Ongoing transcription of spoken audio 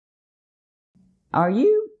Are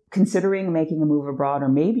you considering making a move abroad, or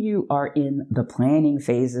maybe you are in the planning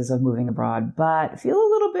phases of moving abroad, but feel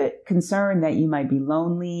a little bit concerned that you might be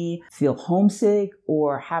lonely, feel homesick,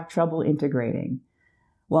 or have trouble integrating?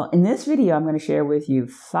 Well, in this video, I'm going to share with you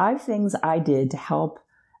 5 things I did to help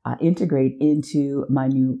integrate into my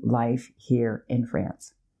new life here in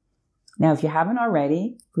France. Now, if you haven't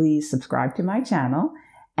already, please subscribe to my channel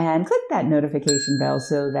and click that notification bell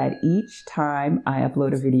so that each time I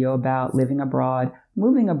upload a video about living abroad,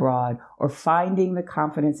 moving abroad, or finding the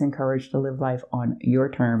confidence and courage to live life on your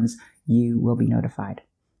terms, you will be notified.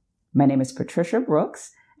 My name is Patricia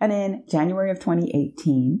Brooks, and in January of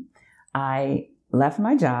 2018, I left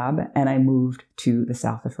my job and I moved to the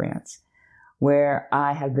south of France, where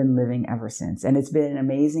I have been living ever since. And it's been an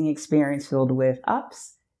amazing experience filled with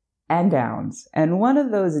ups and downs. And one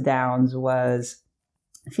of those downs was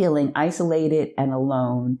feeling isolated and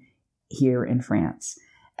alone here in France,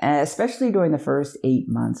 especially during the first 8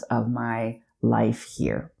 months of my life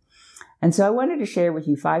here. And so I wanted to share with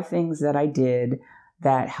you 5 things that I did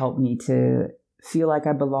that helped me to feel like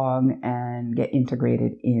I belong and get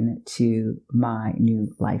integrated into my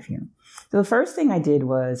new life here. So the first thing I did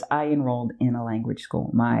was I enrolled in a language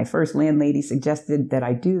school. My first landlady suggested that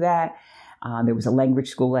I do that. There was a language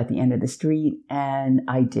school at the end of the street, and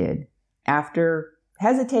I did. After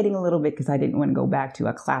hesitating a little bit because I didn't want to go back to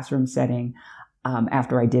a classroom setting,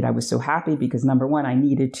 after I did, I was so happy because, number one, I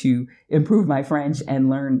needed to improve my French and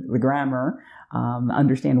learn the grammar,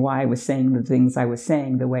 understand why I was saying the things I was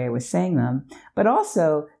saying the way I was saying them. But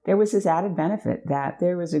also, there was this added benefit that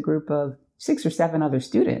there was a group of 6 or 7 other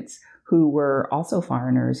students who were also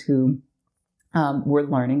foreigners who were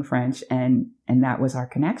learning French, and that was our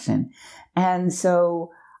connection. And so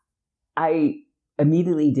I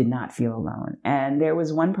immediately did not feel alone. And there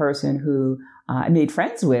was one person who I made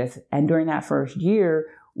friends with, and during that first year,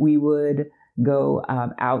 we would go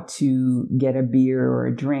out to get a beer or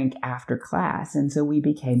a drink after class. And so we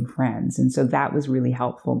became friends. And so that was really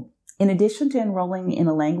helpful. In addition to enrolling in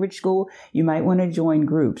a language school, you might want to join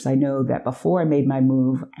groups. I know that before I made my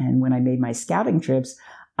move and when I made my scouting trips,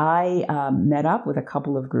 I met up with a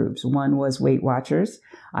couple of groups. One was Weight Watchers.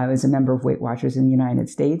 I was a member of Weight Watchers in the United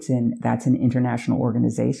States, and that's an international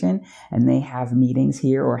organization. And they have meetings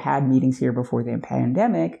here, or had meetings here before the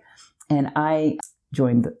pandemic. And I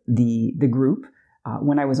joined the group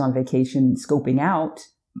when I was on vacation, scoping out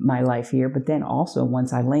my life here, but then also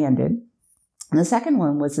once I landed. And the second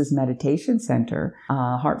one was this meditation center,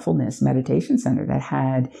 Heartfulness Meditation Center, that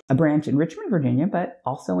had a branch in Richmond, Virginia, but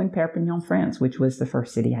also in Perpignan, France, which was the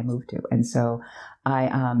first city I moved to. And so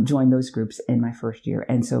I joined those groups in my first year,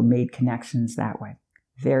 and so made connections that way.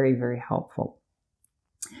 Very, very helpful.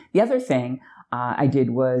 The other thing I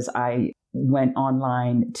did was I went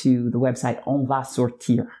online to the website On Va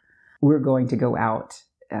Sortir. We're going to go out.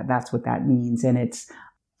 That's what that means. And it's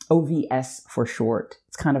OVS for short.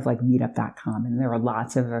 It's kind of like meetup.com. And there are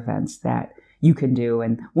lots of events that you can do.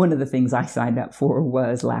 And one of the things I signed up for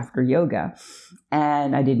was laughter yoga.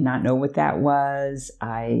 And I did not know what that was.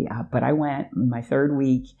 But I went my 3rd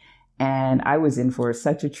week, and I was in for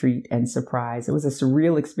such a treat and surprise. It was a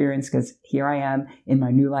surreal experience because here I am in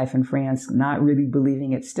my new life in France, not really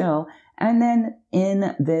believing it still. And then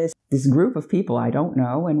in this group of people I don't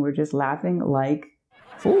know, and we're just laughing like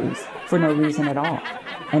fools for no reason at all.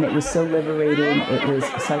 And it was so liberating. It was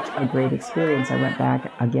such a great experience. I went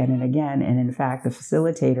back again and again. And in fact, the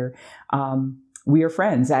facilitator, we are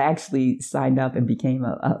friends. I actually signed up and became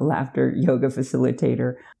a laughter yoga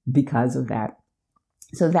facilitator because of that.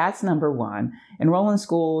 So that's number 1. Enroll in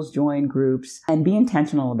schools, join groups, and be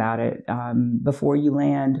intentional about it. Before you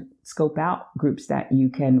land, scope out groups that you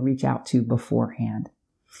can reach out to beforehand.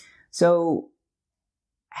 So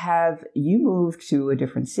have you moved to a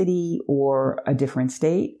different city or a different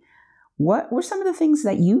state? What were some of the things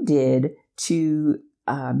that you did to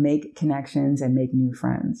make connections and make new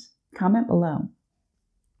friends? Comment below.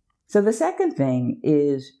 So the second thing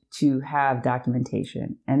is to have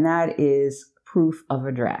documentation, and that is proof of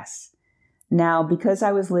address. Now, because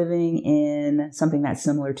I was living in something that's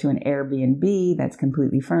similar to an Airbnb that's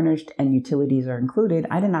completely furnished and utilities are included,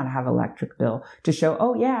 I did not have an electric bill to show,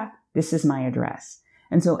 oh yeah, this is my address.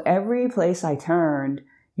 And so every place I turned,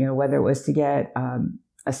 whether it was to get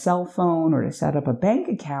a cell phone or to set up a bank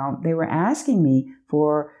account, they were asking me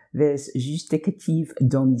for this justificatif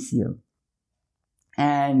domicile.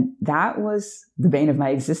 And that was the bane of my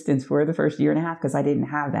existence for the first year and a half because I didn't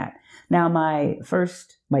have that. Now, my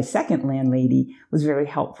second landlady was very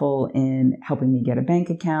helpful in helping me get a bank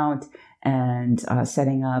account and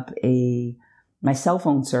setting up my cell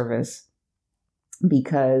phone service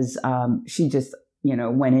because she just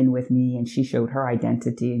went in with me and she showed her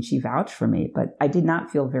identity and she vouched for me, but I did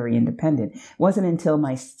not feel very independent. It wasn't until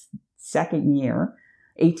my second year,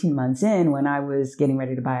 18 months in, when I was getting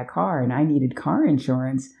ready to buy a car and I needed car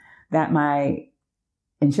insurance, that my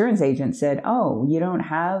insurance agent said, "Oh, you don't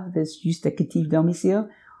have this justificatif domicile?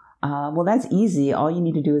 Well, that's easy. All you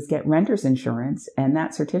need to do is get renter's insurance, and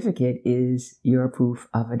that certificate is your proof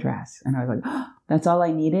of address." And I was like, "Oh, that's all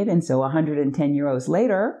I needed." And so 110 euros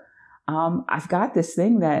later, I've got this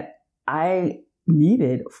thing that I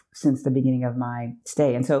needed since the beginning of my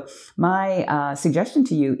stay. And so my suggestion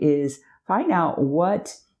to you is find out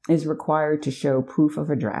what is required to show proof of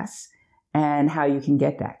address and how you can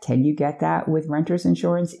get that. Can you get that with renter's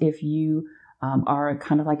insurance if you are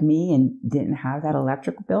kind of like me and didn't have that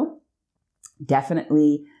electric bill?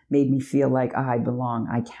 Definitely made me feel like I belong,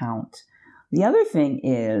 I count. The other thing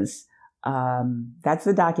is, that's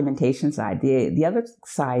the documentation side. The other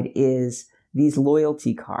side is these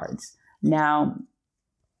loyalty cards. Now,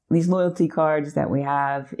 these loyalty cards that we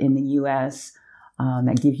have in the US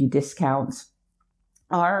that give you discounts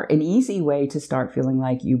are an easy way to start feeling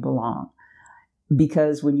like you belong.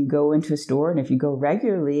 Because when you go into a store and if you go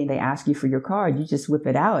regularly and they ask you for your card, you just whip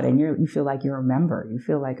it out and you feel like you're a member. You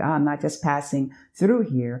feel like, I'm not just passing through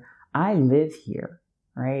here, I live here,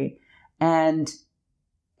 right? And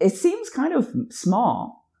it seems kind of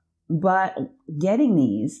small, but getting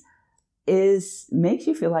these makes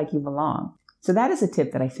you feel like you belong. So that is a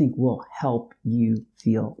tip that I think will help you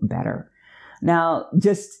feel better. Now,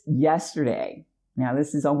 just yesterday, now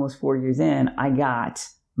this is almost 4 years in, I got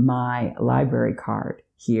my library card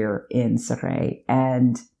here in Surrey,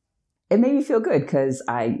 and it made me feel good because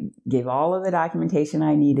I gave all of the documentation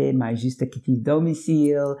I needed, my justificatif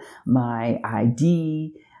domicile, my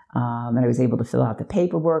ID, and I was able to fill out the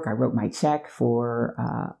paperwork. I wrote my check for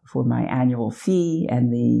my annual fee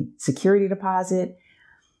and the security deposit.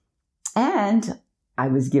 And I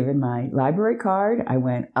was given my library card. I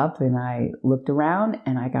went up and I looked around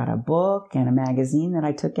and I got a book and a magazine that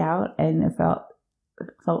I took out, and it felt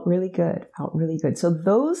really good, So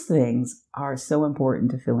those things are so important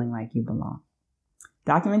to feeling like you belong.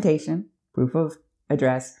 Documentation, proof of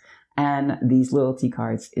address, and these loyalty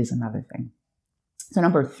cards is another thing. So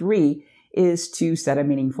number 3 is to set a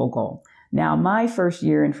meaningful goal. Now, my first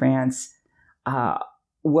year in France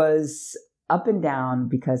was up and down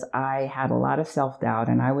because I had a lot of self-doubt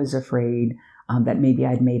and I was afraid that maybe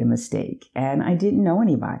I'd made a mistake and I didn't know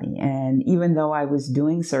anybody. And even though I was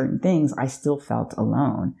doing certain things, I still felt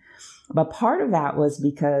alone. But part of that was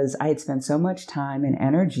because I had spent so much time and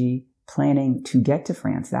energy planning to get to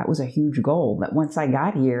France. That was a huge goal. That once I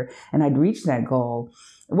got here and I'd reached that goal,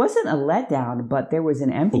 it wasn't a letdown, but there was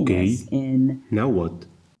an emptiness in now what?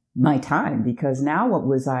 My time, because now what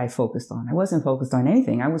was I focused on? I wasn't focused on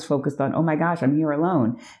anything. I was focused on, oh my gosh, I'm here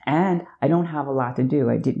alone and I don't have a lot to do.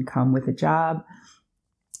 I didn't come with a job,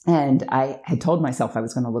 and I had told myself I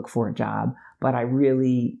was going to look for a job, but I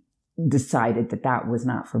really decided that was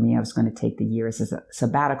not for me. I was going to take the year as a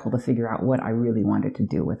sabbatical to figure out what I really wanted to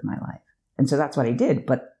do with my life. And so that's what I did,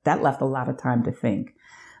 but that left a lot of time to think.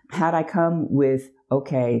 Had I come with,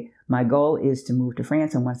 okay, my goal is to move to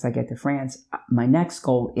France, and once I get to France, my next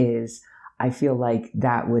goal is, I feel like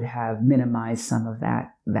that would have minimized some of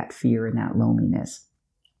that fear and that loneliness.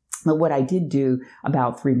 But what I did do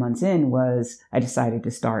about 3 months in was I decided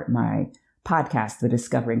to start my podcast, the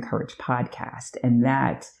Discovering Courage podcast. And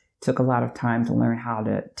that took a lot of time to learn how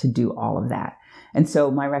to do all of that. And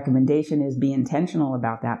so my recommendation is be intentional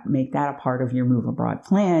about that. Make that a part of your move abroad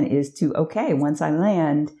plan, is to, okay, once I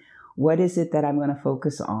land, what is it that I'm going to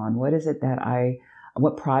focus on? What is it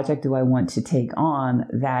what project do I want to take on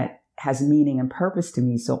that has meaning and purpose to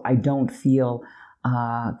me so I don't feel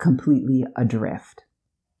completely adrift?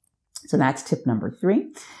 So that's tip number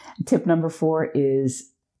 3. Tip number 4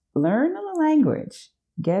 is learn the language.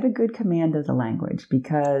 Get a good command of the language,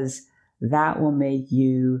 because that will make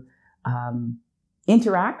you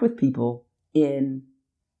interact with people in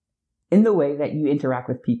the way that you interact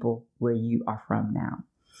with people where you are from now.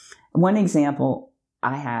 One example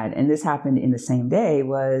I had, and this happened in the same day,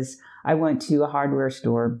 was I went to a hardware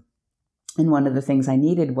store, and one of the things I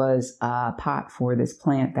needed was a pot for this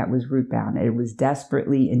plant that was root bound. It was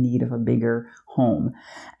desperately in need of a bigger home.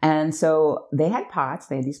 And so they had pots,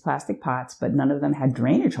 they had these plastic pots, but none of them had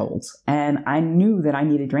drainage holes. And I knew that I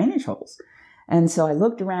needed drainage holes. And so I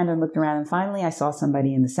looked around, and finally I saw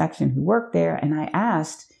somebody in the section who worked there, and I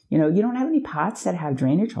asked, you don't have any pots that have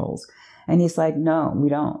drainage holes? And he's like, no, we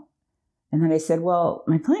don't. And then I said, well,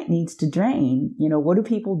 my plant needs to drain. What do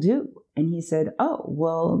people do? And he said, oh,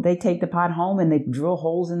 well, they take the pot home and they drill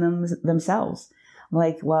holes in them themselves.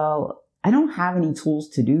 Like, well, I don't have any tools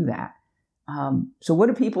to do that. So what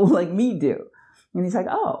do people like me do? And he's like,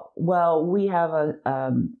 oh, well, we have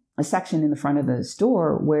a section in the front of the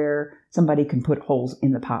store where somebody can put holes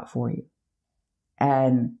in the pot for you.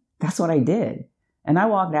 And that's what I did. And I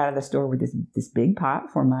walked out of the store with this big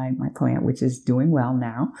pot for my plant, which is doing well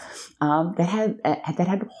now, that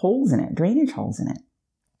had holes in it, drainage holes in it.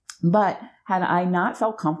 But had I not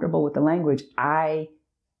felt comfortable with the language, I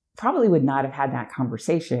probably would not have had that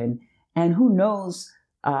conversation. And who knows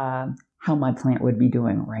how my plant would be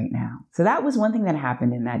doing right now. So that was one thing that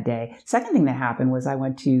happened in that day. Second thing that happened was I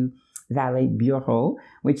went to Valet Bureau,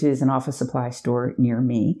 which is an office supply store near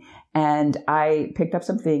me. And I picked up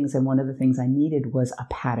some things. And one of the things I needed was a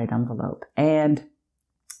padded envelope and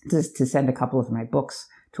just to send a couple of my books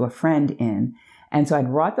to a friend in. And so I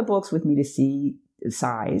brought the books with me to see the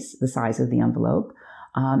size of the envelope.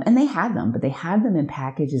 And they had them, but they had them in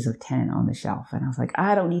packages of 10 on the shelf. And I was like,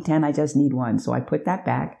 I don't need 10. I just need one. So I put that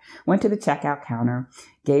back, went to the checkout counter,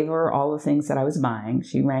 gave her all the things that I was buying.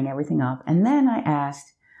 She rang everything up. And then I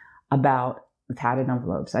asked about the padded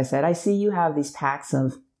envelopes. I said, I see you have these packs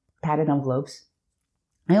of padded envelopes.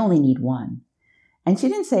 I only need one. And she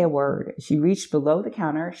didn't say a word. She reached below the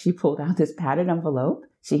counter. She pulled out this padded envelope.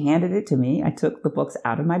 She handed it to me. I took the books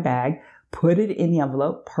out of my bag, put it in the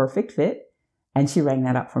envelope, perfect fit. And she rang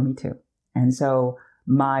that up for me too. And so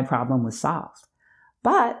my problem was solved.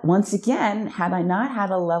 But once again, had I not had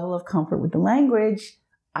a level of comfort with the language,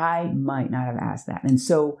 I might not have asked that. And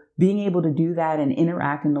so being able to do that and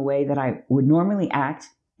interact in the way that I would normally act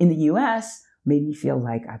in the US made me feel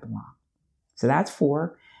like I belong. So that's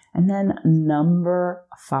 4. And then number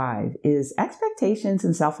 5 is expectations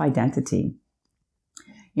and self-identity.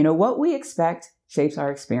 You know, what we expect shapes our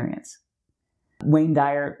experience. Wayne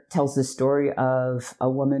Dyer tells the story of a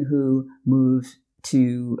woman who moved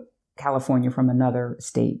to California from another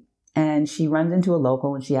state. And she runs into a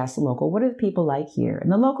local and she asks the local, what are the people like here?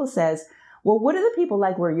 And the local says, well, what are the people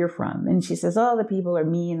like where you're from? And she says, oh, the people are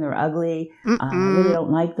mean, they're ugly. I really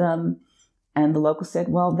don't like them. And the local said,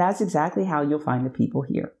 well, that's exactly how you'll find the people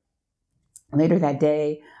here. Later that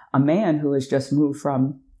day, a man who has just moved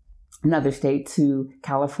from another state to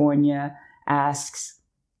California asks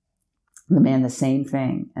the man the same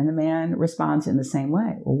thing. And the man responds in the same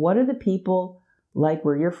way. Well, what are the people like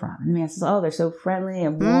where you're from? And the man says, oh, they're so friendly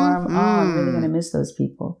and warm. Oh, I'm really going to miss those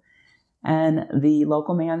people. And the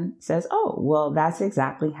local man says, oh, well, that's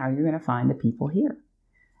exactly how you're going to find the people here.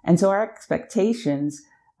 And so our expectations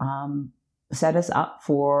set us up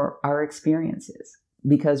for our experiences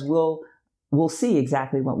because we'll see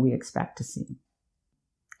exactly what we expect to see.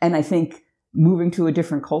 And I think moving to a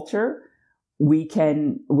different culture,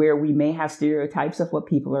 where we may have stereotypes of what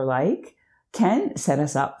people are like, can set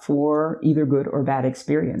us up for either good or bad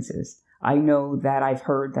experiences. I know that I've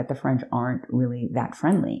heard that the French aren't really that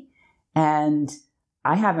friendly. And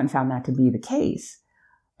I haven't found that to be the case.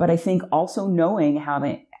 But I think also knowing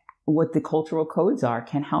what the cultural codes are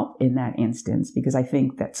can help in that instance, because I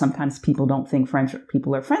think that sometimes people don't think French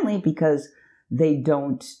people are friendly because they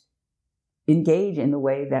don't engage in the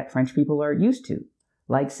way that French people are used to,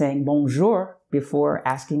 like saying bonjour before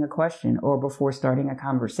asking a question or before starting a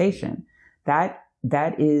conversation.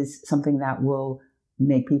 That is something that will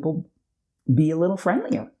make people be a little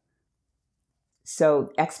friendlier.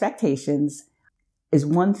 So expectations is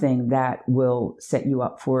one thing that will set you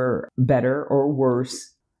up for better or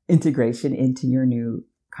worse integration into your new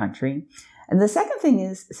country. And the second thing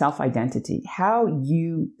is self-identity, how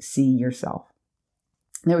you see yourself.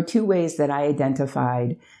 There were 2 ways that I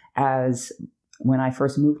identified as when I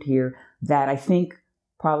first moved here that I think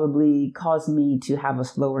probably caused me to have a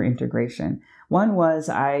slower integration. One was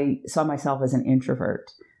I saw myself as an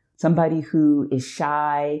introvert, somebody who is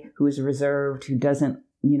shy, who is reserved, who doesn't,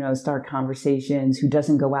 start conversations, who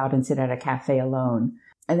doesn't go out and sit at a cafe alone.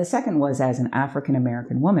 And the second was as an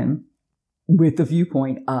African-American woman with the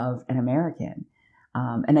viewpoint of an American.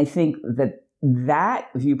 And I think that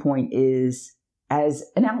viewpoint is as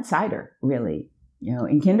an outsider, really.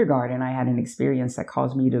 In kindergarten, I had an experience that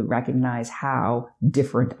caused me to recognize how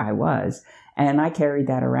different I was. And I carried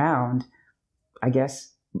that around, I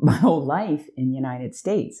guess, my whole life in the United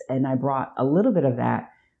States. And I brought a little bit of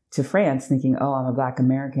that to France thinking, oh, I'm a Black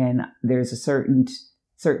American. There's a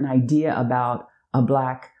certain idea about a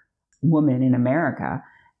Black woman in America.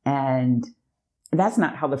 And that's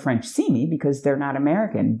not how the French see me because they're not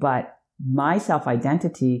American. But my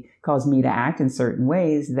self-identity caused me to act in certain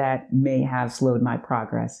ways that may have slowed my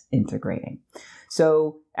progress integrating.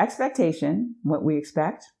 So expectation, what we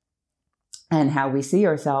expect, and how we see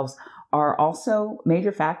ourselves are also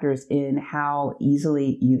major factors in how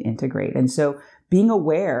easily you integrate. And so being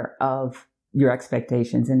aware of your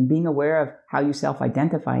expectations and being aware of how you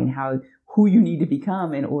self-identify and who you need to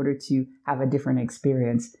become in order to have a different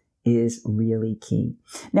experience is really key.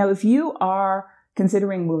 Now, if you are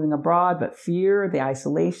considering moving abroad but fear the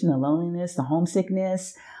isolation, the loneliness, the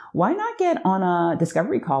homesickness, why not get on a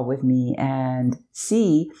discovery call with me and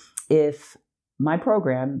see if my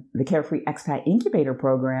program, the Carefree Expat Incubator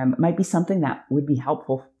Program, might be something that would be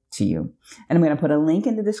helpful to you. And I'm going to put a link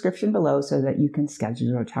in the description below so that you can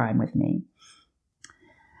schedule a time with me.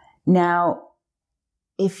 Now,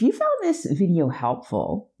 if you found this video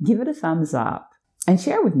helpful, give it a thumbs up and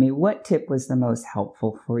share with me what tip was the most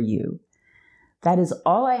helpful for you. That is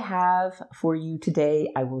all I have for you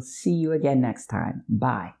today. I will see you again next time.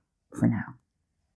 Bye for now.